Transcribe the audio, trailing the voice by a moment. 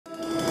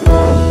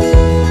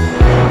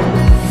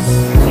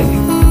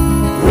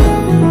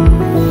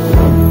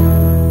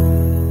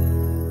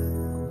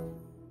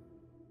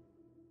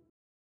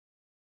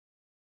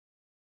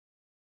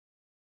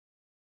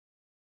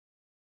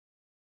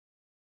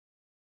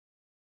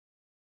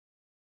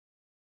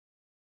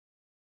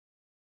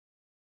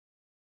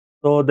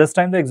So this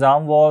time the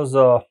exam was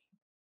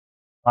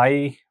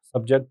my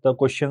subject. The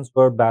questions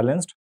were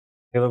balanced.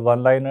 They were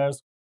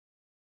one-liners,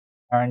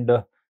 and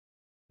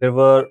there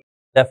were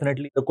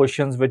definitely the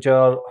questions which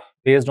are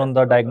based on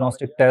the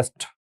diagnostic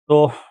test.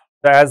 So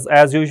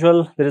as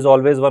usual, there is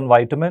always one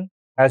vitamin.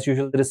 As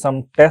usual, there is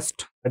some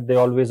test that they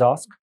always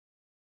ask.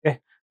 Okay.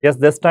 Yes,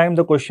 this time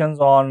the questions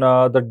on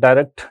the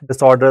direct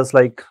disorders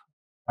like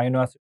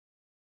amino acid.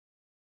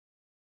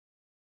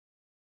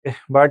 Okay.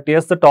 But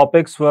yes, the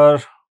topics were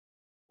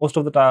most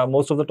of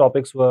the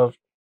topics were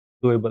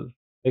doable.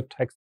 It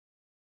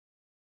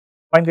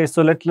Fine, guys.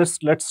 So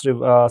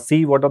let's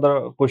see what are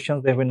the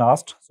questions they have been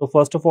asked. So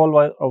first of all,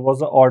 was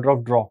the order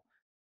of draw.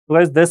 So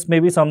guys, this may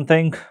be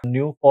something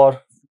new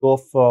for few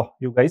of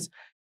you guys.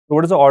 So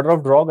what is the order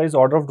of draw, guys?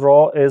 Order of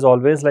draw is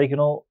always like,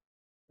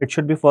 it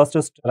should be first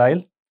is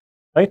sterile,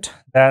 right?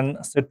 Then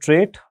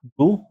citrate,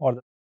 blue,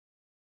 or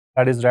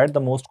that is red, the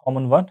most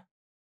common one.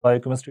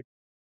 Biochemistry.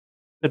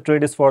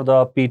 Citrate is for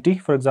the PT,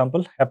 for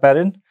example.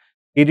 Heparin,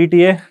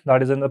 EDTA,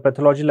 that is in the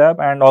pathology lab,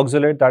 and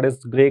oxalate, that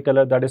is gray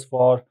color, that is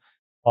for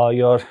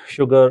your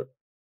sugar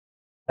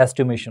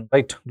estimation,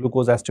 right?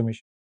 Glucose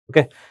estimation.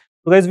 Okay.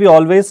 So guys, we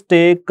always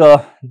take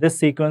this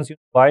sequence.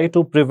 Why?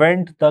 To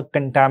prevent the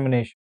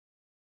contamination.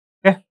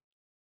 Okay.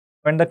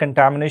 Prevent the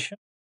contamination,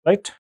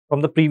 right? From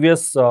the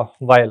previous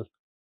vial,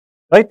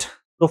 right?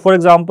 So for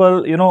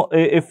example,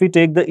 if we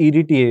take the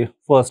EDTA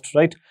first,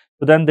 right?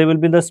 So then there will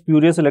be the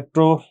spurious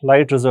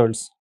electrolyte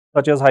results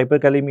such as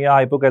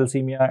hyperkalemia,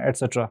 hypocalcemia,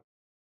 etc.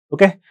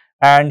 Okay.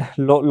 And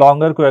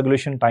longer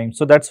coagulation time.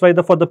 So that's why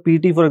for the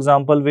PT, for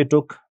example, we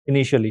took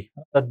initially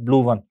that blue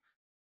one,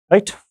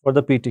 right, for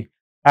the PT.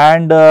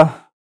 And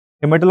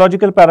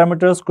hematological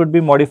parameters could be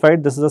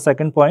modified. This is the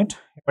second point.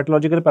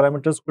 Hematological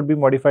parameters could be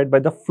modified by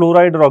the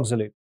fluoride or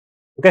oxalate.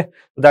 Okay,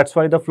 so that's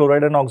why the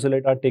fluoride and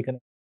oxalate are taken.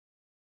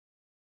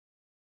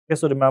 Okay,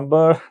 so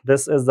remember,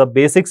 this is the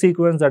basic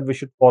sequence that we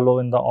should follow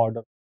in the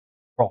order,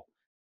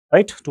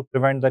 right, to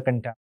prevent the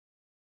contamination,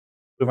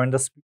 prevent the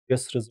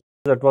spurious result.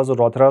 That was a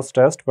Rothera's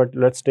test, but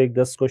let's take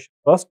this question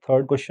first.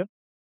 Third question.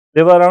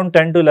 There were around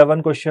 10 to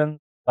 11 questions.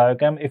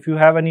 Biochem. If you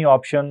have any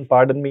option,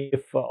 pardon me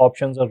if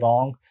options are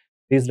wrong,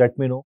 please let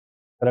me know.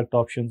 Correct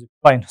options.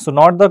 Fine. So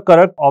not the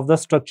correct of the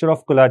structure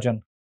of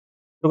collagen.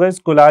 So guys,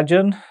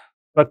 collagen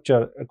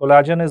structure.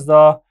 Collagen is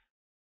the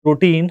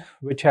protein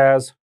which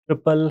has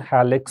triple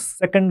helix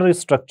secondary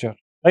structure,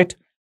 right?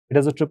 It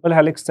has a triple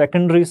helix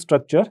secondary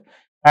structure,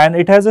 and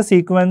it has a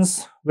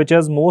sequence which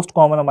has most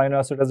common amino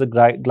acid as a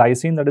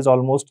glycine, that is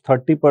almost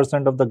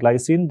 30% of the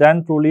glycine,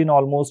 then proline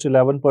almost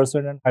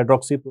 11%, and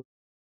hydroxy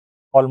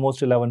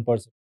almost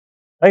 11%,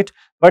 right?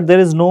 But there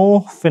is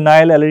no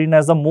phenylalanine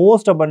as the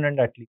most abundant,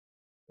 at least.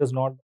 It is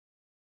not,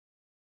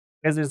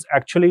 as is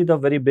actually the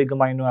very big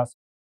amino acid,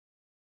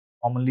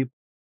 commonly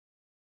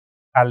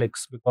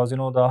helix, because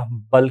the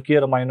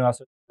bulkier amino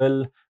acid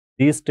will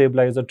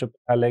destabilize the triple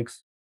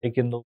helix.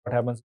 Taken though, what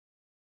happens?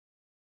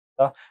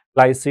 The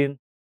glycine,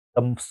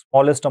 the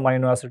smallest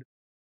amino acid,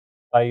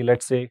 by,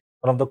 let's say,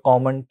 one of the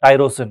common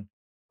tyrosine.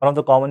 One of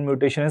the common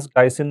mutation is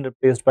glycine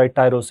replaced by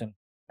tyrosine,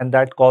 and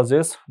that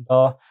causes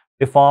the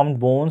deformed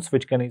bones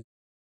which can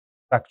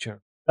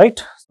fracture, right?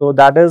 So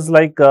that is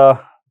like the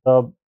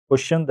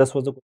question. This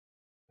was a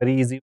very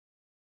easy.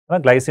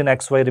 Glycine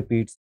XY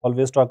repeats.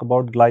 Always talk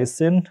about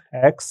glycine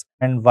X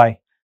and Y.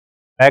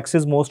 X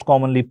is most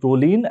commonly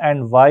proline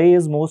and Y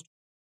is most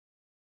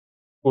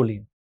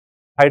proline.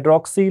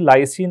 Hydroxy,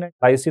 lysine and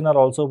lysine are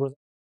also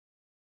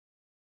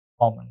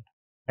common.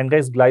 And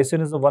guys,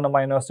 glycine is the one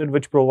amino acid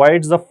which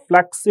provides the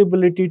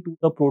flexibility to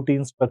the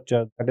protein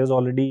structure. That is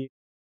already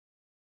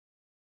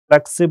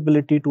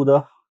flexibility to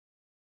the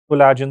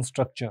collagen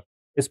structure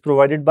is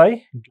provided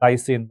by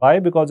glycine. Why?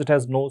 Because it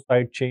has no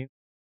side chain,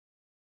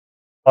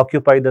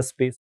 occupy the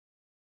space,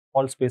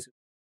 all spaces.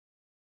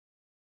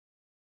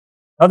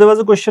 Now there was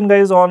a question,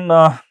 guys, on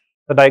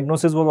the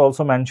diagnosis was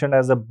also mentioned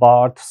as a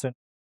Barth syndrome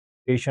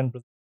patient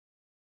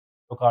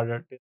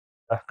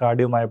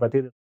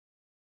cardiomyopathy.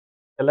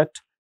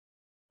 Select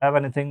have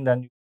anything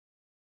then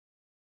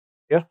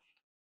here.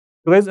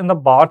 So guys, in the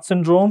Barth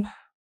syndrome,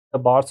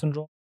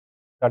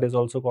 that is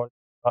also called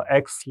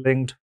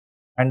X-linked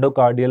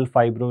endocardial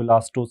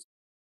fibroelastosis,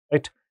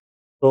 right?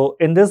 So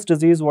in this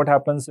disease, what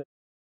happens?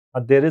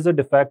 There is a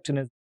defect in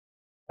it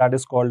that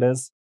is called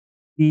as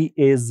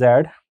PAZ,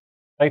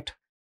 right?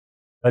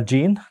 A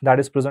gene that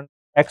is present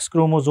X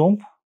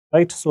chromosome,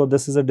 right? So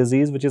this is a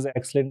disease which is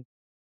X-linked,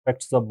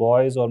 affects the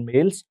boys or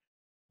males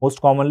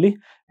most commonly.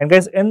 And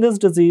guys, in this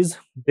disease,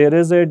 there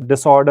is a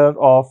disorder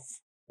of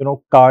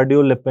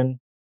cardiolipin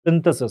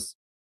synthesis.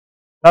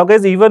 Now,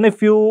 guys, even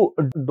if you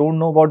don't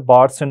know about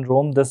Barth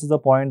syndrome, this is the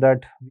point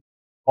that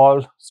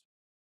all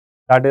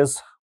that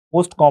is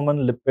most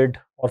common lipid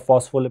or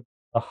phospholipid in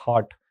the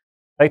heart,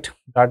 right?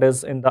 That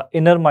is in the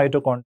inner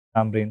mitochondrial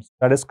membranes.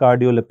 That is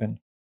cardiolipin.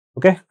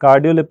 Okay,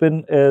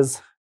 cardiolipin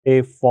is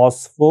a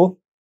phospholipid.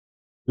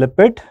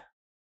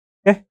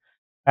 Okay,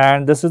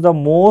 and this is the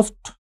most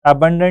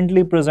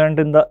abundantly present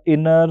in the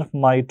inner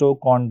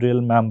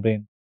mitochondrial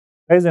membrane.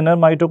 Guys, inner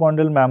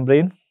mitochondrial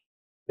membrane,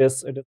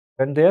 yes, it is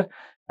present there.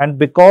 And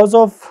because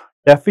of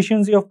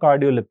deficiency of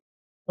cardiolipin,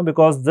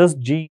 because this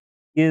gene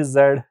EZ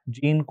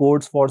gene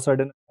codes for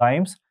certain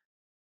enzymes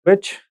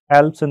which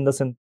helps in the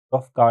synthesis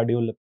of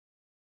cardiolipin.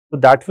 So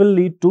that will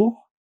lead to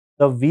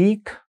the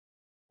weak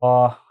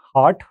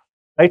heart,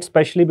 right?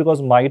 Especially because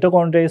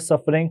mitochondria is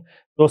suffering,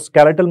 so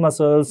skeletal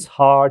muscles,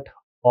 heart,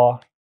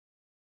 are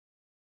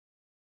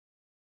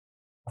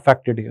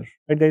affected here,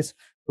 right, guys?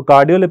 So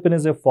cardiolipin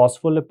is a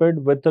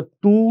phospholipid with the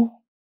two.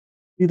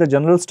 See, the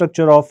general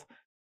structure of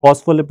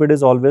phospholipid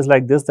is always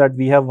like this, that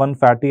we have one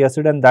fatty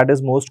acid and that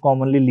is most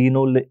commonly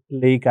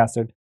linoleic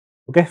acid.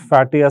 Okay,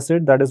 fatty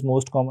acid, that is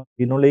most common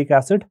linoleic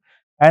acid,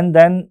 and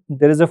then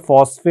there is a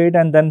phosphate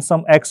and then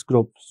some X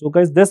group. So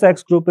guys, this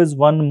X group is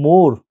one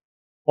more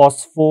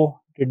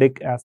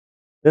phosphatidic acid.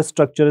 This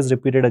structure is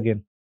repeated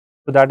again.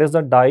 So that is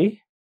the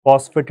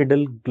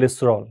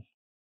diphosphatidyl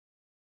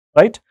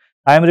right?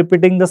 I am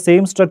repeating the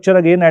same structure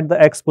again at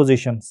the X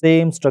position,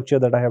 same structure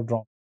that I have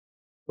drawn.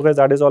 So guys,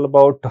 that is all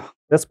about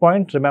this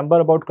point. Remember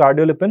about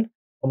cardiolipin,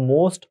 the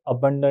most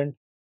abundant,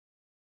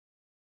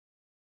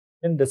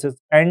 and this is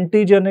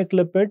antigenic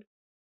lipid,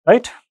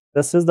 right?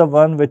 This is the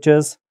one which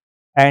is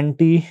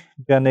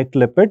antigenic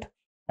lipid,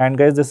 and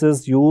guys, this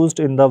is used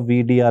in the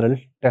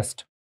VDRL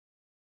test.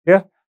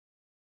 Yeah,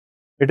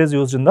 it is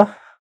used in the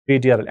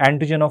VDRL,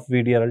 antigen of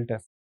VDRL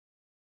test.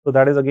 So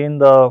that is again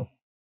the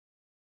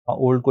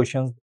old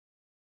questions,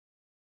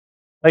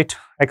 right?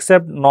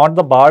 Except not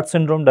the Barth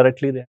syndrome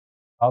directly they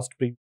asked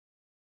previously.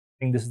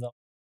 I think this is a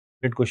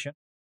good question.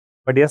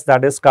 But yes,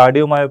 that is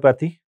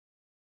cardiomyopathy.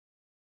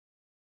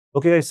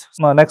 Okay, guys.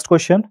 So next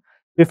question.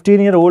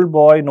 15-year-old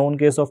boy, known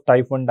case of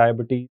type 1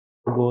 diabetes,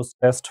 goes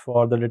test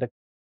for the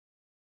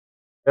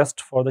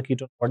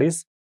ketone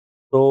bodies.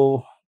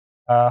 So,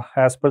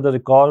 as per the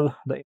recall,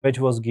 the image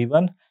was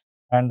given,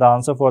 and the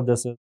answer for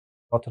this is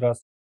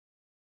Rothera's.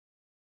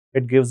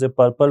 It gives a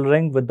purple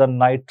ring with the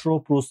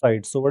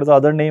nitroprusside. So, what is the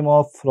other name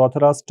of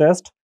Rothera's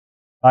test?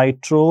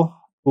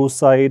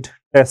 Nitroprusside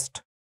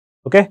test.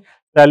 Okay.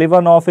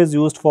 Salivanov is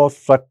used for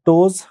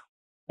fructose,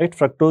 right?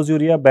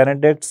 Fructoseuria.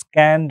 Benedict's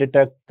can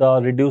detect the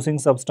reducing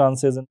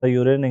substances in the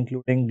urine,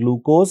 including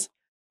glucose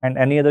and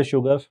any other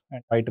sugar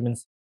and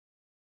vitamins.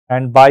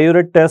 And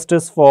Biuret test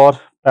is for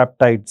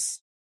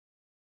peptides,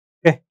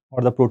 okay,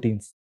 or the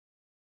proteins.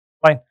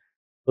 Fine.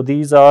 So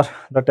these are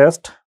the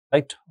tests,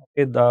 right?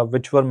 Okay,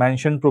 which were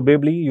mentioned.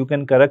 Probably you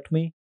can correct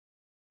me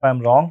if I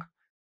am wrong,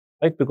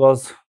 right?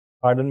 Because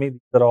pardon me,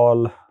 these are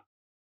all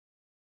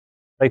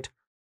right.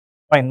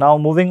 Fine. Now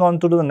moving on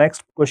to the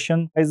next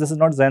question, guys. This is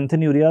not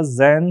xanthinuria,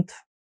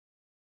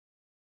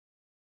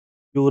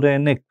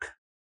 xanthurenic.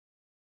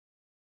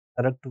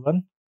 Correct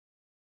one.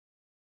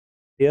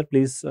 Here,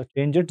 please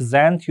change it.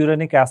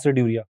 Xanthurenic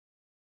aciduria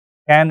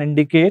can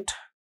indicate.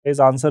 His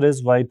answer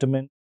is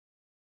vitamin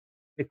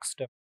 6.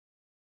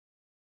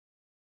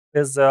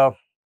 Is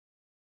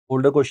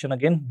older question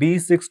again.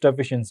 B6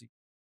 deficiency.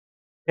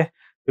 Okay,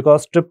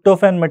 because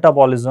tryptophan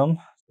metabolism.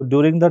 So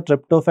during the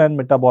tryptophan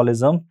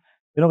metabolism,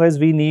 guys,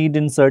 we need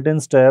in certain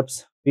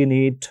steps, we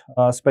need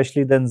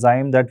especially the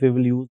enzyme that we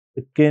will use,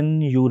 the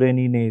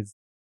kin-uraninase.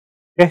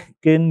 Okay,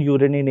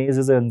 kin-uraninase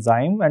is an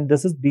enzyme, and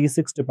this is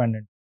B6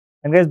 dependent.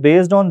 And guys,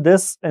 based on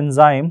this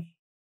enzyme,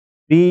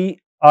 we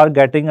are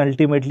getting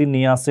ultimately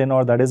niacin,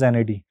 or that is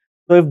NAD.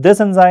 So if this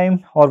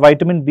enzyme or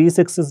vitamin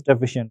B6 is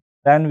deficient,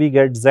 then we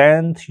get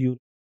xanthurenic.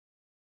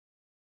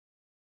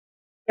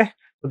 Okay,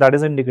 so that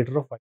is an indicator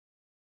of vitamin.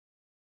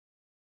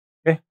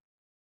 Okay,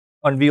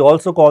 and we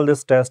also call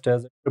this test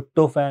as a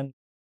tryptophan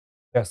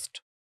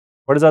test.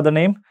 What is the other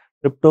name?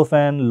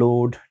 Tryptophan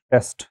load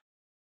test.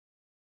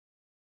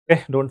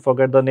 Okay, don't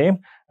forget the name.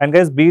 And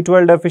guys,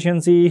 B12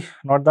 deficiency,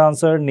 not the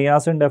answer.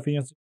 Niacin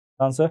deficiency,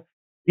 answer.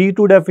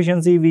 T2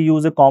 deficiency, we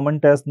use a common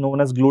test known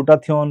as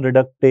glutathione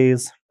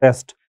reductase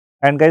test.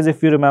 And guys,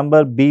 if you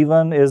remember,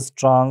 B1 is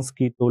trans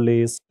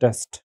ketolase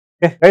test.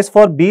 Okay, guys,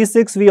 for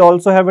B6, we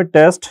also have a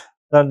test,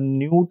 the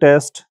new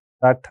test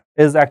that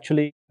is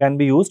actually can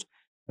be used,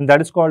 and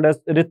that is called as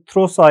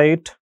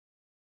erythrocyte.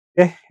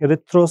 Okay,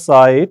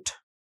 erythrocyte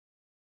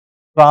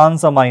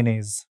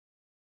transaminase,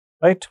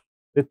 right?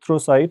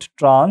 Erythrocyte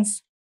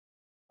transaminase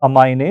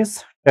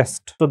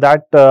test. So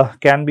that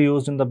can be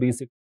used in the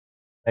B6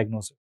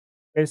 diagnosis.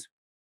 Guys,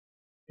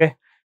 okay.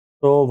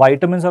 So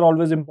vitamins are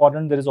always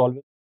important. There is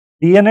always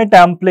DNA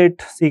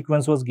template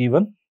sequence was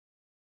given.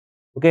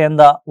 Okay,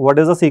 and what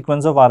is the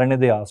sequence of RNA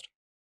they asked?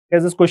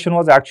 Yes, this question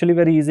was actually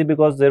very easy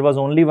because there was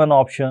only one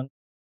option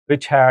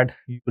which had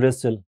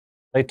uracil,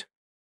 right?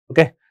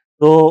 Okay,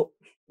 so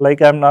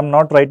like I'm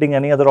not writing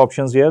any other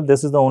options here.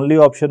 This is the only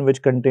option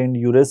which contained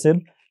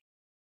uracil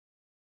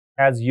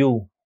as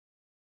U,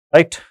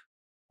 right?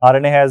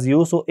 RNA has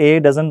U, so A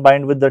doesn't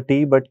bind with the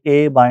T, but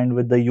A bind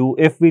with the U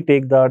if we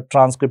take the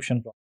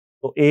transcription process.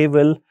 So A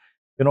will,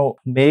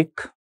 make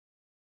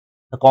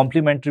the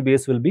complementary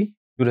base will be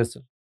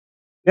uracil.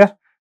 Yeah,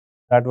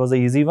 that was the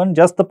easy one.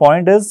 Just the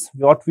point is,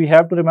 what we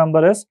have to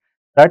remember is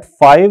that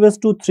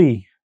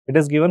 5:3. It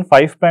is given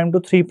 5'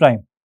 to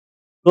 3'.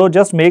 So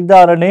just make the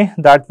RNA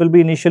that will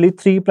be initially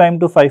 3 prime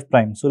to 5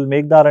 prime. So we'll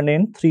make the RNA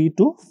in 3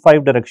 to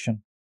 5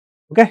 direction.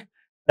 Okay.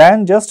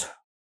 Then just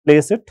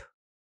place it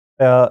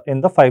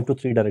in the 5 to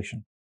 3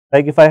 direction.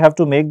 Like if I have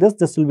to make this,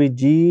 this will be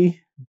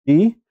G,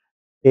 G,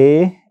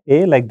 A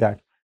like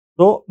that.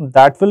 So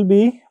that will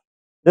be,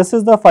 this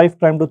is the 5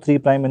 prime to 3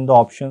 prime in the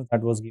options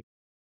that was given.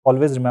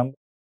 Always remember.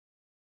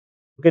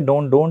 Okay,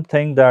 don't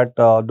think that,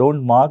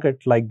 don't mark it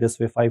like this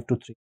way, 5 to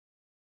 3.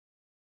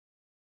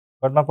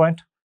 Got my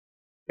point?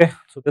 Okay,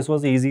 so this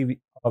was easy,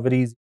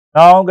 very easy.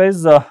 Now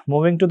guys,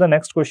 moving to the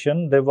next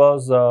question, there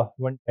was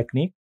one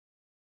technique,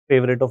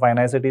 favorite of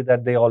INI-CET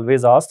that they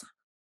always ask.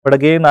 But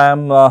again, I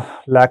am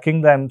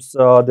lacking them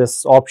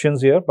this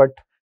options here. But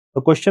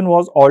the question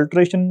was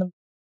alteration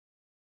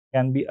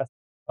can be assessed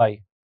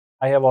by.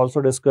 I have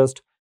also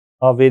discussed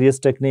various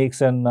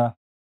techniques in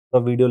the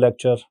video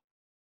lecture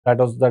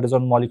that is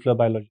on molecular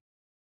biology.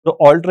 So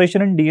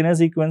alteration in DNA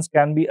sequence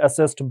can be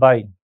assessed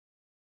by.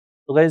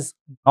 So guys,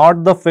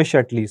 not the fish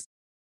at least.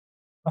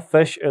 A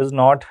fish is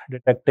not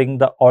detecting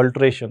the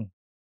alteration,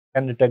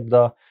 can detect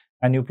the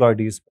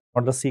aneuploidies,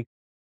 not the sequence.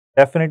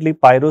 Definitely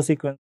pyro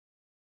sequence.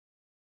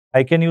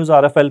 I can use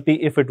RFLP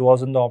if it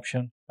was in the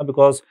option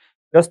because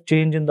just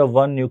change in the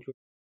one nucleotide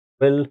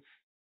will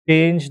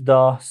change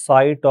the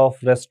site of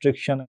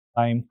restriction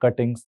time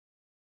cuttings.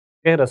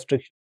 Okay,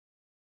 restriction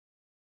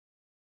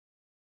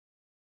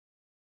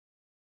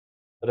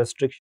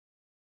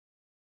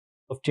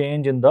of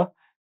change in the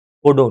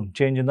codon,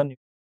 change in the nucleotide.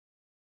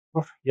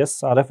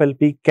 Yes,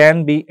 RFLP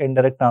can be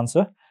indirect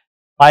answer.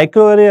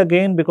 Microarray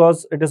again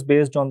because it is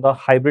based on the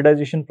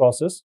hybridization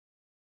process.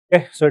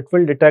 Okay, so it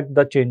will detect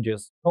the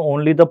changes. So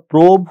only the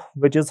probe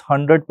which is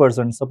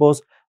 100%.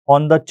 Suppose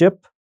on the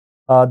chip,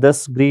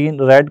 this green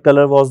red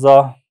color was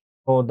the,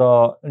 so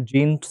the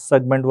gene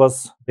segment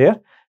was there,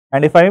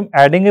 and if I am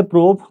adding a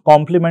probe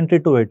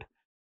complementary to it,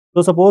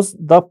 so suppose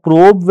the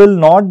probe will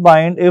not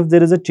bind if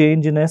there is a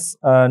change in a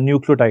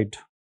nucleotide,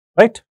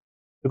 right?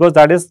 Because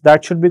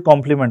that should be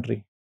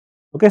complementary.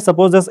 Okay,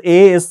 suppose this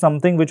A is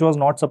something which was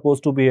not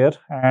supposed to be here,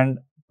 and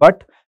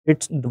but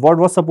it's what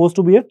was supposed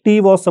to be here,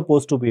 T was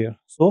supposed to be here.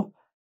 So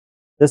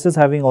this is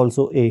having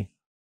also A,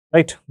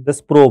 right?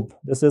 This probe,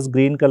 this is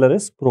green color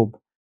is probe,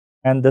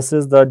 and this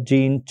is the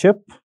gene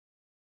chip.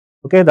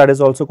 Okay, that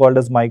is also called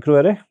as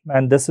microarray,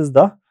 and this is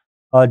the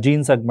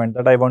gene segment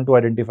that I want to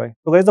identify.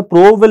 So guys, the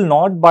probe will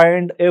not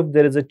bind if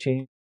there is a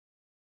change.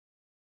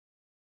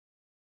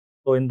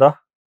 So in the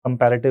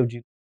comparative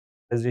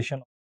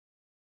generalization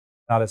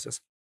analysis,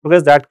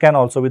 because that can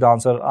also be the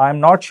answer. I am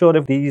not sure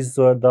if these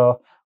were the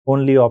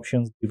only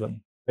options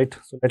given, right?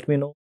 So let me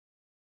know.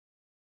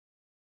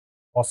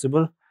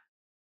 Possible.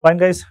 Fine,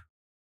 guys.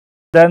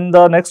 Then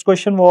the next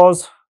question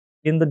was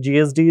in the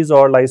GSDs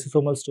or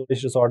lysosomal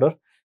storage disorder.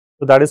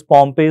 So that is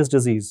Pompey's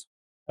disease,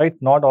 right?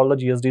 Not all the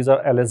GSDs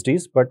are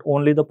LSDs, but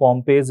only the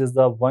Pompey's is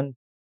the one.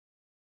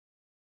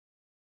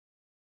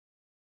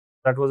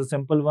 That was a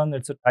simple one.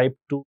 It's a type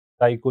 2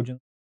 glycogen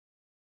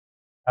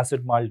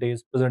acid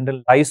maltase present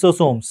in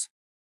lysosomes.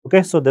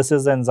 Okay, so this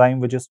is the enzyme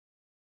which is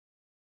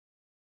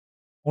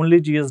only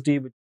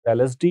GSD which is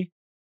LSD.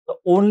 The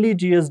only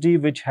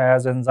GSD which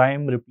has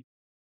enzyme replacement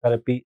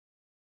therapy,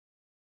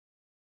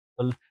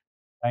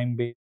 enzyme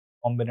based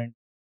combinant.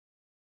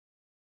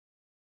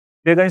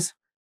 Okay, guys.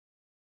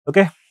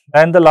 Okay,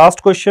 and the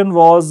last question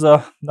was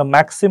the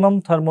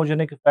maximum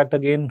thermogenic effect.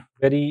 Again,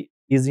 very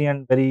easy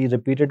and very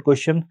repeated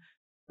question.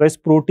 Guys,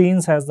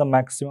 proteins has the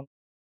maximum.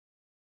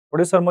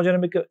 What is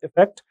thermogenic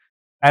effect?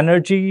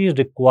 Energy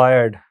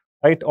required,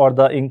 right? Or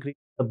the increase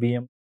the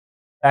BM.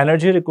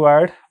 Energy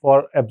required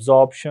for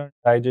absorption,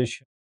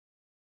 digestion.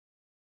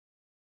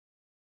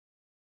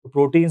 So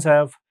proteins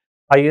have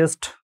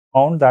highest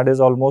amount, that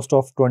is almost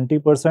of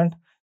 20%.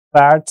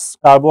 Fats,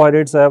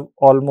 carbohydrates have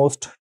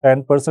almost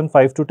 10%,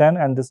 5 to 10,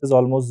 and this is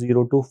almost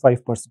 0 to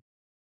 5%.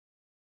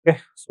 Okay,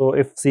 so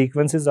if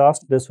sequence is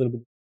asked, this will be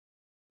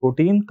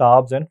protein,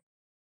 carbs, and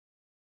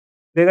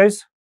okay,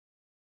 guys.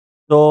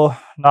 So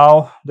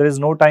now there is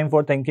no time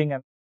for thinking,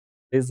 and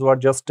this was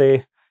just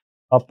a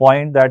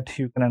point that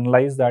you can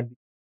analyze that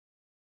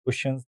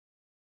questions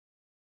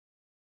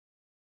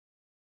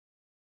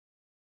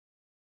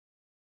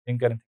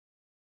think anything.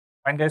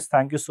 Fine, guys.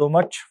 Thank you so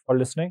much for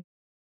listening.